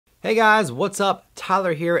Hey guys, what's up?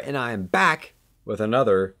 Tyler here, and I am back with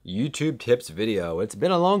another YouTube tips video. It's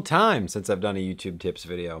been a long time since I've done a YouTube tips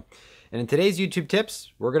video. And in today's YouTube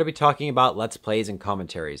tips, we're going to be talking about Let's Plays and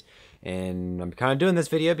commentaries. And I'm kind of doing this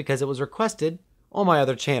video because it was requested on my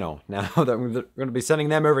other channel. Now that we're going to be sending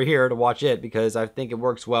them over here to watch it because I think it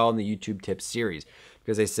works well in the YouTube tips series.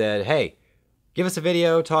 Because they said, hey, give us a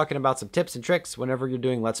video talking about some tips and tricks whenever you're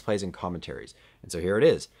doing Let's Plays and commentaries. And so here it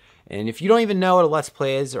is. And if you don't even know what a Let's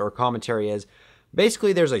Play is or a commentary is,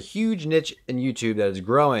 basically there's a huge niche in YouTube that is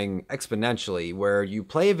growing exponentially where you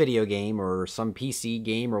play a video game or some PC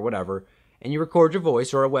game or whatever, and you record your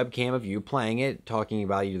voice or a webcam of you playing it, talking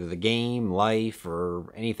about either the game, life,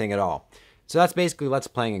 or anything at all. So that's basically Let's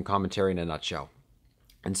Playing and commentary in a nutshell.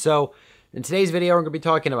 And so in today's video, we're going to be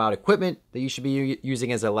talking about equipment that you should be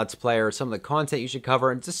using as a Let's Player, some of the content you should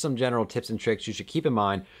cover, and just some general tips and tricks you should keep in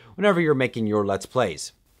mind whenever you're making your Let's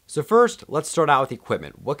Plays. So first, let's start out with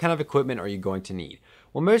equipment. What kind of equipment are you going to need?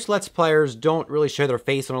 Well, most Let's Players don't really show their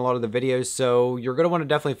face on a lot of the videos, so you're going to want to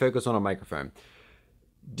definitely focus on a microphone.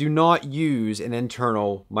 Do not use an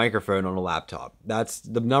internal microphone on a laptop. That's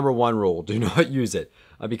the number one rule. Do not use it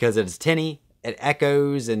because it's tinny. It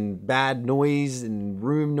echoes and bad noise and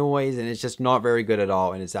room noise, and it's just not very good at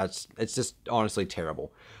all, and it's just honestly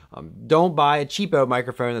terrible. Don't buy a cheapo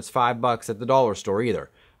microphone that's $5 at the dollar store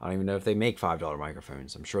either. I don't even know if they make $5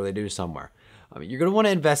 microphones. I'm sure they do somewhere. You're going to want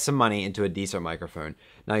to invest some money into a decent microphone.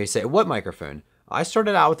 Now you say, what microphone? I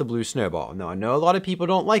started out with the Blue Snowball. Now I know a lot of people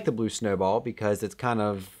don't like the Blue Snowball because it's kind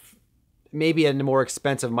of maybe a more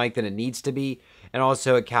expensive mic than it needs to be, and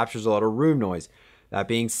also it captures a lot of room noise. That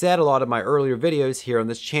being said, a lot of my earlier videos here on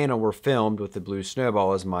this channel were filmed with the Blue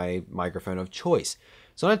Snowball as my microphone of choice.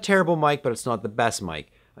 It's not a terrible mic, but it's not the best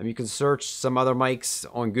mic. You can search some other mics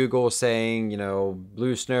on Google saying, you know,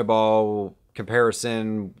 Blue Snowball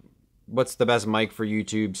comparison, what's the best mic for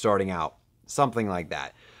YouTube starting out? Something like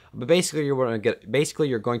that. But basically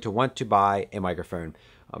you're going to want to buy a microphone.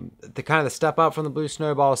 The step up from the Blue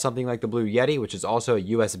Snowball is something like the Blue Yeti, which is also a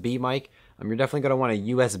USB mic. You're definitely going to want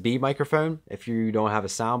a USB microphone if you don't have a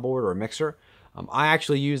soundboard or a mixer. I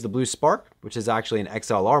actually use the Blue Spark, which is actually an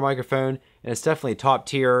XLR microphone, and it's definitely top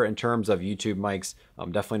tier in terms of YouTube mics.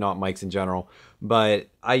 Definitely not mics in general, but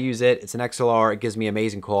I use it. It's an XLR. It gives me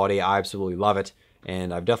amazing quality. I absolutely love it,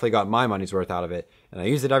 and I've definitely got my money's worth out of it, and I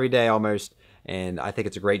use it every day almost, and I think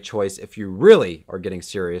it's a great choice if you really are getting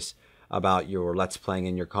serious about your Let's Playing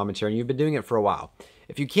and your commentary, and you've been doing it for a while.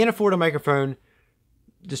 If you can't afford a microphone,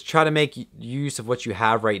 just try to make use of what you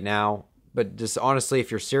have right now. But just honestly, if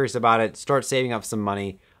you're serious about it, start saving up some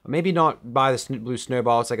money. Maybe not buy the Blue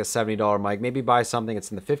Snowball. It's like a $70 mic. Maybe buy something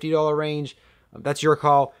that's in the $50 range. That's your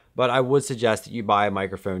call. But I would suggest that you buy a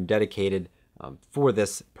microphone dedicated for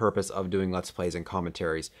this purpose of doing Let's Plays and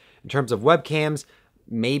commentaries. In terms of webcams,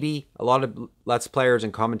 maybe a lot of Let's Players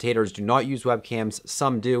and commentators do not use webcams.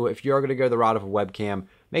 Some do. If you're going to go the route of a webcam,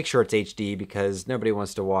 make sure it's HD because nobody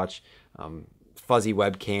wants to watch fuzzy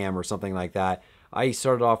webcam or something like that. I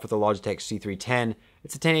started off with a Logitech C310.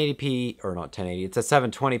 It's a 1080p, or not 1080, it's a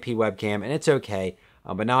 720p webcam, and it's okay.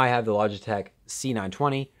 But now I have the Logitech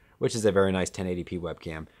C920, which is a very nice 1080p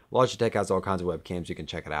webcam. Logitech has all kinds of webcams, you can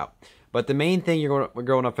check it out. But the main thing we're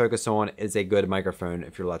going to focus on is a good microphone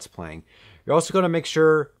if you're Let's Playing. You're also going to make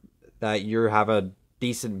sure that you have a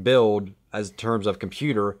decent build as terms of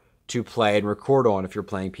computer to play and record on if you're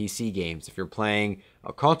playing PC games. If you're playing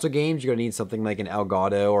console games, you're going to need something like an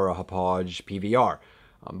Elgato or a Hauppauge PVR.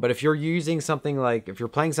 But if you're playing something like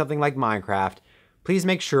Minecraft, please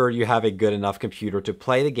make sure you have a good enough computer to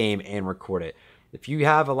play the game and record it. If you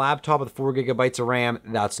have a laptop with 4 gigabytes of RAM,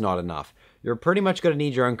 that's not enough. You're pretty much going to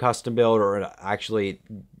need your own custom build or actually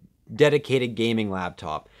dedicated gaming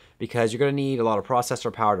laptop because you're going to need a lot of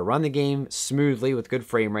processor power to run the game smoothly with good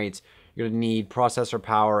frame rates. You're going to need processor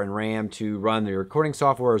power and RAM to run the recording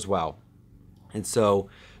software as well. And so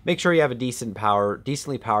make sure you have a decently powered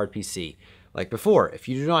PC. Like before, if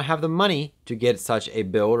you do not have the money to get such a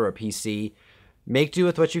build or a PC, make do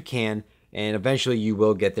with what you can, and eventually you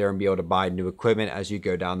will get there and be able to buy new equipment as you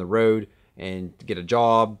go down the road and get a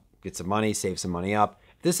job, get some money, save some money up.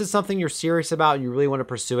 If this is something you're serious about and you really want to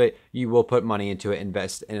pursue it, you will put money into it,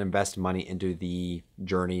 invest money into the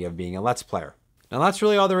journey of being a Let's Player. Now that's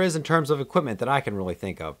really all there is in terms of equipment that I can really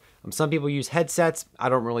think of. Some people use headsets. I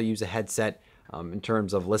don't really use a headset in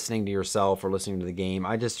terms of listening to yourself or listening to the game.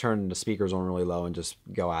 I just turn the speakers on really low and just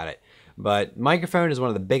go at it. But microphone is one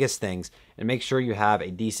of the biggest things, and make sure you have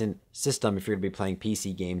a decent system if you're going to be playing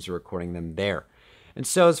PC games or recording them there. And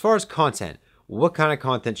so as far as content, what kind of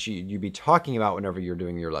content should you be talking about whenever you're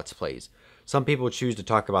doing your Let's Plays? Some people choose to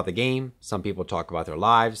talk about the game. Some people talk about their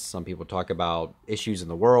lives. Some people talk about issues in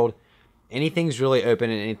the world. Anything's really open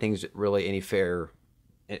and anything's really any fair.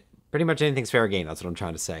 Pretty much anything's fair game. That's what I'm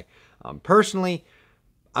trying to say. Personally,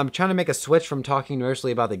 I'm trying to make a switch from talking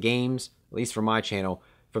mostly about the games, at least for my channel,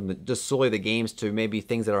 from just solely the games to maybe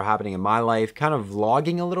things that are happening in my life, kind of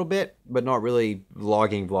vlogging a little bit, but not really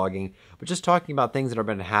vlogging, but just talking about things that have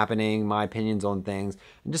been happening, my opinions on things,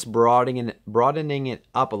 and just broadening it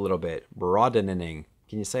up a little bit. Broadening.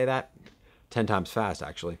 Can you say that? 10 times fast,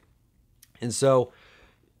 actually. And so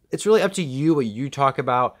it's really up to you what you talk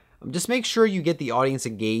about. Just make sure you get the audience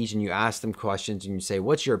engaged and you ask them questions and you say,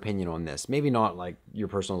 what's your opinion on this? Maybe not like your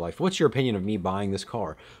personal life. What's your opinion of me buying this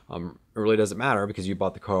car? It really doesn't matter because you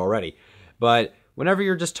bought the car already. But whenever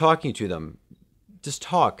you're just talking to them, just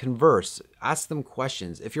talk, converse, ask them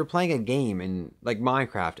questions. If you're playing a game in like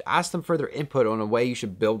Minecraft, ask them for their input on a way you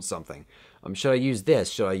should build something. Should I use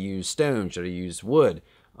this? Should I use stone? Should I use wood?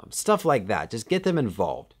 Stuff like that. Just get them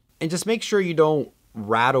involved. And just make sure you don't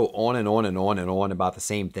rattle on and on and on and on about the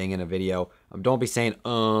same thing in a video. Don't be saying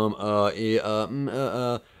ums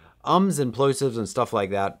and plosives and stuff like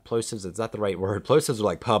that. Plosives, is that the right word? Plosives are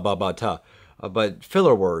like pa, ba, ba, ta. But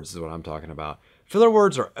filler words is what I'm talking about. Filler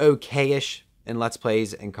words are okay-ish in Let's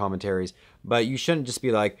Plays and commentaries, but you shouldn't just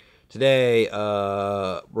be like, today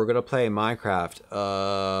we're going to play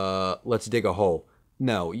Minecraft. Let's dig a hole.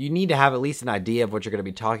 No, you need to have at least an idea of what you're going to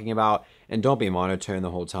be talking about, and don't be monotone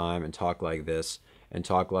the whole time and talk like this. And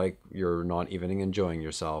talk like you're not even enjoying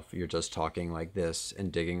yourself. You're just talking like this and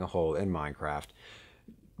digging a hole in Minecraft.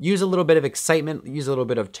 Use a little bit of excitement, use a little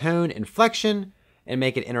bit of tone, inflection, and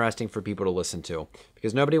make it interesting for people to listen to.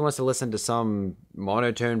 Because nobody wants to listen to some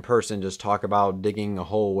monotone person just talk about digging a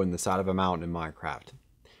hole in the side of a mountain in Minecraft.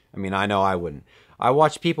 I mean, I know I wouldn't. I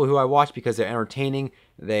watch people who I watch because they're entertaining.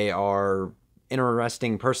 They are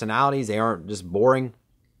interesting personalities. They aren't just boring.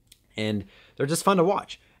 And they're just fun to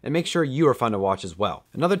watch. And make sure you are fun to watch as well.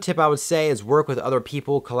 Another tip I would say is work with other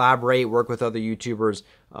people, collaborate, work with other YouTubers.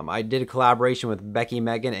 I did a collaboration with Becky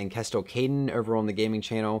Megan and Kestel Caden over on the gaming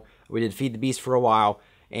channel. We did Feed the Beast for a while,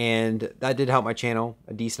 and that did help my channel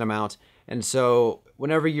a decent amount. And so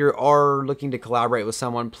whenever you are looking to collaborate with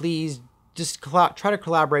someone, please just try to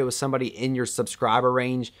collaborate with somebody in your subscriber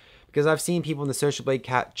range, because I've seen people in the Social Blade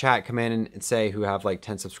chat come in and say, who have like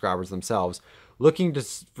 10 subscribers themselves, looking to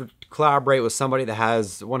collaborate with somebody that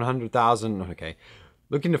has 100,000, okay,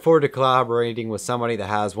 looking forward to collaborating with somebody that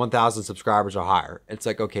has 1,000 subscribers or higher. It's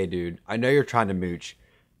like, okay, dude, I know you're trying to mooch.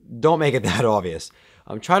 Don't make it that obvious.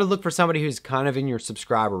 Try to look for somebody who's kind of in your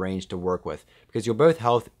subscriber range to work with, because you'll both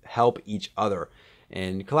help each other.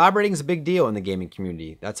 And collaborating is a big deal in the gaming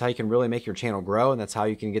community. That's how you can really make your channel grow, and that's how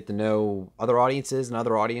you can get to know other audiences, and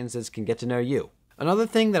other audiences can get to know you. Another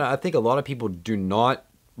thing that I think a lot of people do not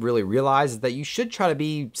really realize is that you should try to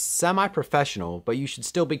be semi-professional, but you should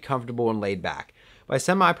still be comfortable and laid back. By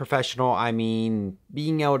semi-professional, I mean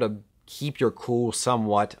being able to keep your cool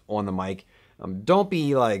somewhat on the mic. Don't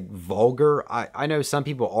be like vulgar. I know some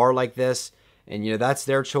people are like this, and you know that's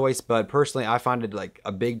their choice, but personally I find it like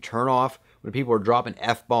a big turnoff when people are dropping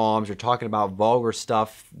F-bombs or talking about vulgar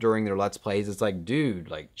stuff during their Let's Plays. It's like, dude,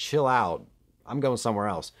 like chill out. I'm going somewhere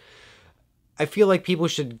else. I feel like people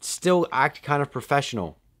should still act kind of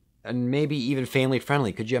professional and maybe even family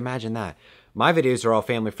friendly. Could you imagine that? My videos are all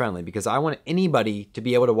family friendly because I want anybody to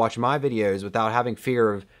be able to watch my videos without having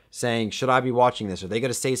fear of saying, should I be watching this? Are they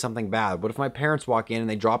going to say something bad? What if my parents walk in and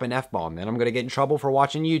they drop an F-bomb? Then I'm going to get in trouble for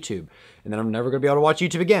watching YouTube, and then I'm never going to be able to watch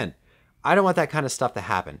YouTube again. I don't want that kind of stuff to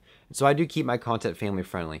happen. And so I do keep my content family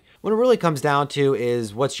friendly. What it really comes down to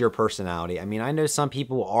is, what's your personality? I mean, I know some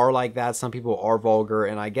people are like that. Some people are vulgar.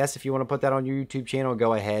 And I guess if you want to put that on your YouTube channel,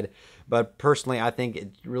 go ahead. But personally, I think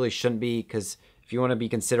it really shouldn't be, because if you want to be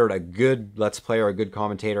considered a good Let's Player or a good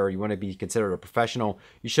commentator, or you want to be considered a professional,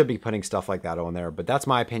 you should be putting stuff like that on there. But that's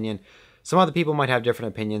my opinion. Some other people might have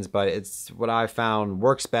different opinions, but it's what I found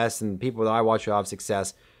works best, and people that I watch who have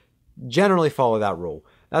success generally follow that rule.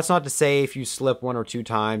 That's not to say if you slip one or two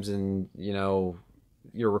times and, you know,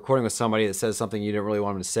 you're recording with somebody that says something you didn't really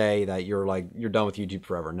want them to say, that you're done with YouTube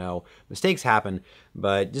forever. No, mistakes happen,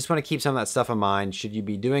 but just want to keep some of that stuff in mind. Should you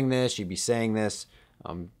be doing this? Should you be saying this?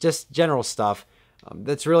 Just general stuff.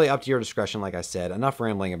 That's really up to your discretion, like I said. Enough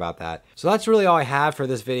rambling about that. So that's really all I have for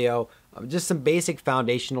this video. Just some basic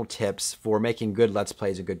foundational tips for making good Let's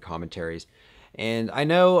Plays and good commentaries. And I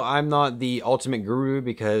know I'm not the ultimate guru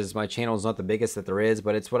because my channel is not the biggest that there is,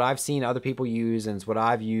 but it's what I've seen other people use, and it's what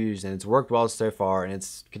I've used, and it's worked well so far, and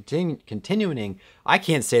it's continuing. I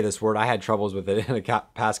can't say this word. I had troubles with it in the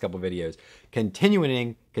past couple videos.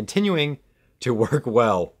 Continuing to work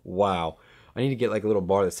well. Wow. I need to get like a little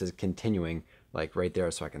bar that says continuing, like right there,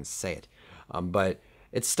 so I can say it. But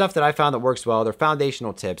it's stuff that I found that works well. They're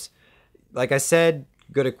foundational tips. Like I said,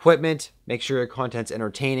 good equipment. Make sure your content's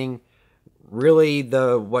entertaining. Really,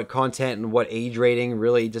 what content and what age rating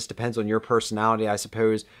really just depends on your personality, I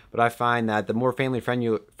suppose. But I find that the more family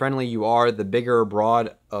friendly you are, the bigger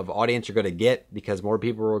broad of audience you're going to get, because more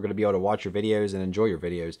people are going to be able to watch your videos and enjoy your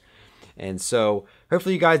videos. And so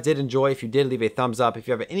hopefully you guys did enjoy. If you did, leave a thumbs up. If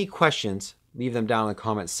you have any questions, leave them down in the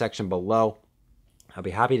comments section below. I'll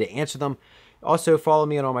be happy to answer them. Also, follow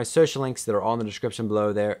me on all my social links that are all in the description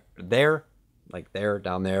below down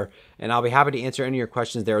there. And I'll be happy to answer any of your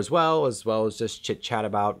questions there as well as just chit chat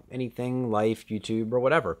about anything, life, YouTube, or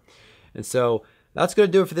whatever. And so that's going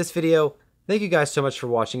to do it for this video. Thank you guys so much for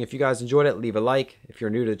watching. If you guys enjoyed it, leave a like. If you're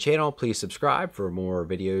new to the channel, please subscribe for more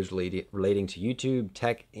videos relating to YouTube,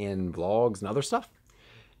 tech, and vlogs and other stuff.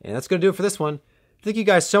 And that's going to do it for this one. Thank you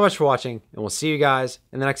guys so much for watching, and we'll see you guys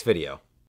in the next video.